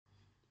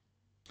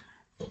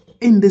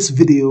In this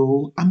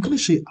video, I'm going to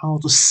show you how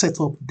to set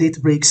up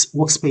Databricks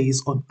Workspace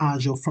on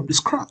Azure from the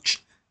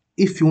scratch.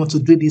 If you want to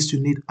do this, you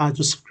need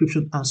Azure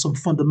subscription and some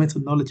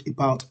fundamental knowledge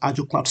about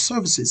Azure Cloud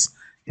Services.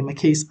 In my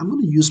case, I'm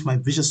going to use my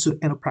Visual Studio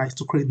Enterprise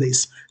to create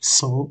this.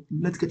 So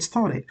let's get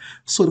started.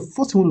 So the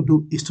first thing you want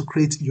to do is to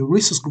create your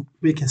resource group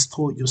where you can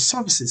store your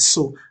services.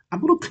 So I'm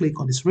going to click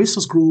on this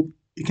resource group.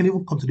 You can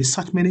even come to the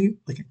search menu.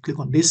 You can click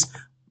on this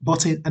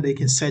button and they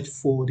can search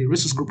for the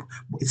resource group,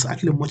 but it's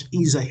actually much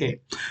easier here.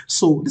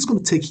 So this is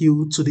going to take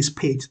you to this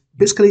page.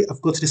 Basically,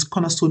 I've got this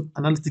Cornerstone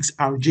Analytics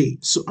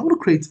RG. So I'm going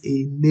to create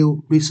a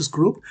new resource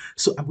group.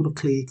 So I'm going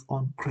to click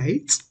on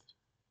create.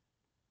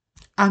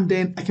 And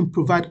then I can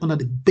provide under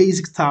the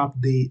basic tab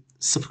the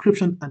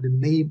subscription and the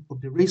name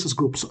of the resource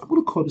group. So I'm going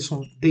to call this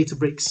one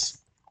Databricks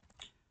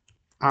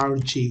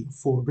RG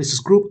for resource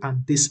group,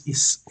 and this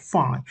is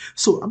fine.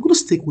 So I'm going to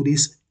stick with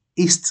this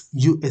East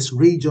US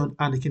region,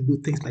 and you can do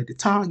things like the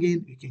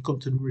tagging. You can come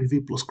to the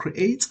review plus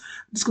create.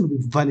 It's going to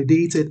be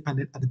validated, and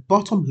then at the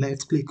bottom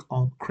left, click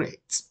on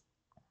create.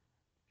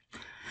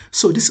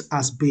 So this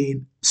has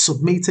been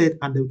submitted,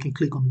 and then we can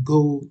click on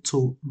go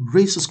to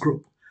resource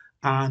group,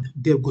 and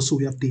there we go. So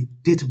we have the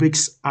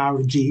Databricks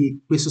RG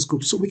resource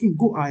group. So we can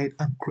go ahead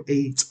and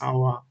create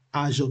our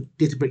Azure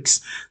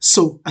Databricks.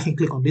 So I can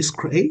click on this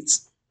create,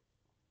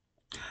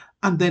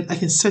 and then I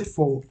can search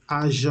for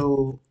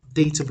Azure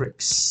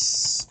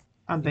Databricks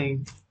and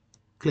then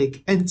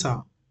click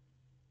enter.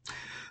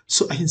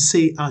 So I can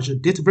say Azure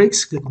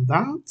Databricks, click on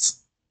that.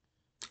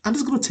 And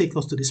it's going to take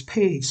us to this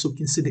page so we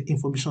can see the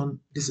information.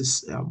 This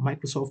is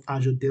Microsoft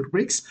Azure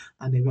Databricks,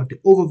 and then we have the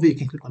overview. You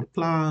can click on the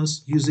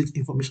plans, usage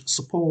information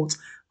support,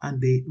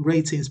 and the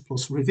ratings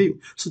plus review.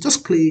 So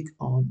just click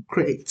on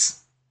create.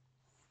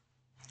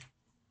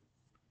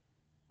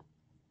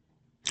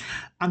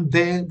 And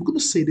then we're going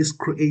to say this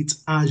create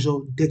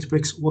Azure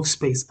Databricks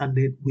Workspace, and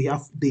then we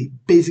have the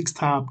basics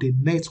tab, the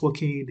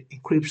networking, the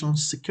encryption,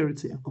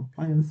 security, and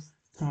compliance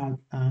tag,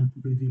 and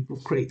review for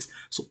create.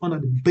 So under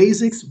the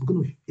basics, we're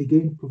going to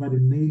again provide the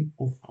name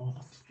of our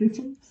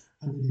subscription,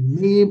 and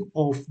the name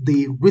of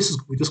the resource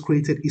we just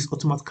created is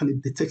automatically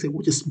detected,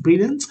 which is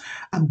brilliant.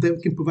 And then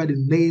we can provide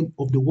the name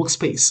of the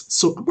workspace.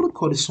 So I'm going to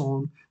call this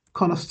one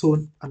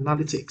Cornerstone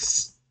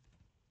Analytics.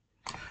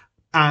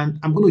 And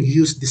I'm going to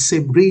use the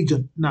same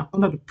region. Now,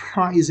 under the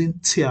pricing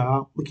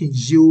tier, we can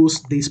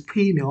use this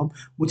premium,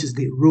 which is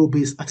the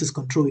role-based access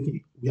control.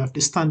 We have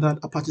the standard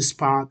Apache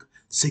Spark,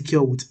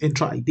 secure with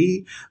Entra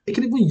ID. You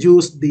can even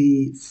use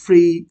the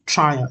free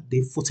trial,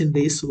 the 14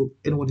 days, so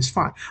anyone is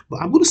fine. But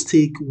I'm going to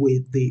stick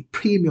with the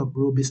premium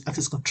role-based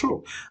access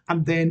control.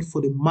 And then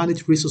for the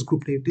managed resource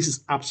group name, this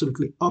is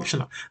absolutely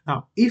optional.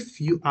 Now,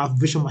 if you have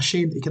virtual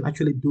machine, you can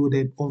actually do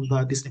that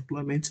under this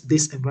environment,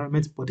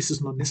 but this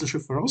is not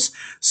necessary for us.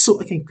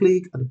 So I can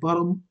click at the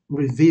bottom,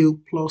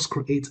 review plus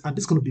create, and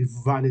it's going to be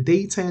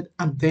validated,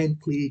 and then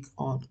click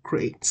on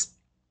create.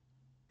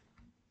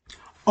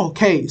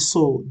 Okay,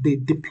 so the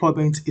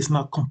deployment is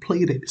now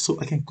completed. So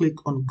I can click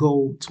on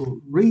go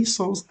to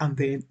resource, and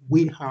then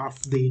we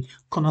have the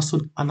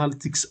Cornerstone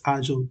Analytics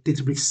Azure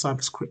Databricks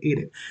service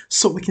created.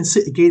 So we can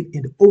see again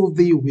in the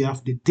overview, we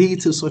have the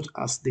details such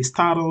as the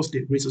status,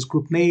 the resource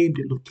group name,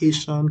 the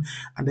location,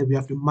 and then we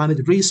have the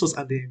managed resource,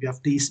 and then we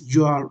have this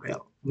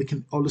URL we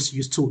can always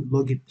use to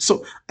log in.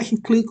 So I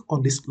can click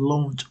on this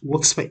launch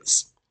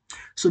workspace.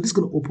 So this is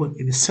going to open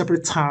in a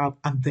separate tab,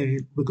 and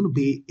then we're going to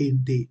be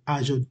in the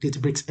Azure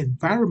Databricks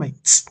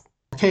environment.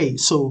 Okay,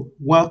 so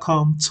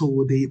welcome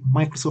to the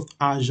Microsoft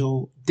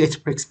Azure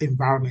Databricks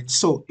environment.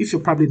 So if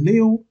you're probably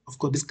new, of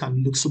course, this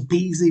can look so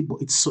busy,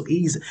 but it's so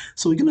easy.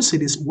 So we're going to say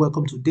this,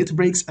 welcome to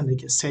Databricks, and you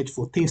can search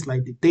for things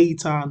like the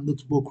data,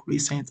 notebook,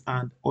 recent,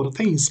 and other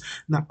things.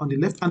 Now, on the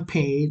left-hand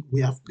pane,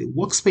 we have the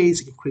workspace.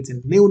 You can create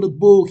a new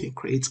notebook, you can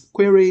create a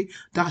query,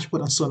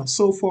 dashboard, and so on and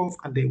so forth.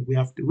 And then we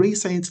have the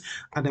recent,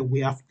 and then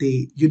we have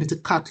the Unity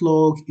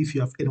catalog if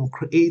you have anyone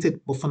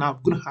created. But for now,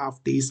 I'm going to have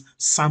this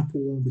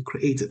sample one we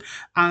created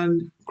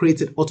and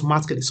created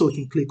automatically. So we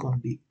can click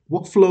on the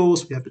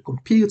workflows, we have the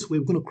compute,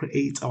 we're going to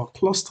create our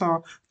cluster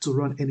to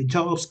run any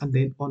jobs, and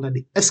then under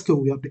the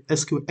SQL, we have the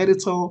SQL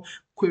editor,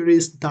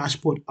 queries,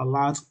 dashboard,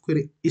 alert,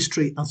 query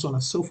history, and so on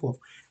and so forth.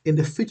 In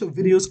the future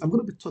videos, I'm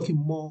going to be talking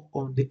more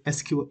on the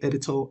SQL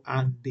editor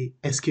and the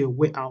SQL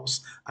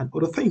warehouse and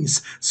other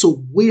things.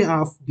 So we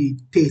have the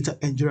data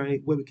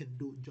engineering where we can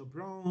do job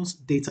runs,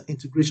 data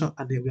integration,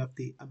 and then we have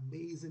the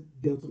amazing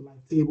Delta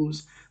Line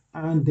tables.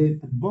 And then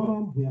at the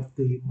bottom, we have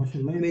the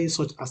machine learning,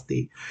 such as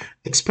the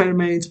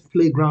experiment,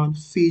 playground,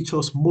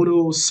 features,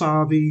 models,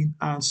 serving,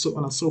 and so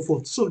on and so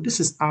forth. So this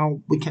is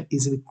how we can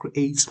easily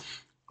create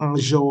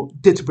Azure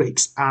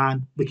Databricks,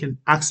 and we can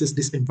access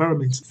this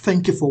environment.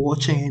 Thank you for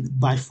watching.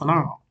 Bye for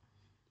now.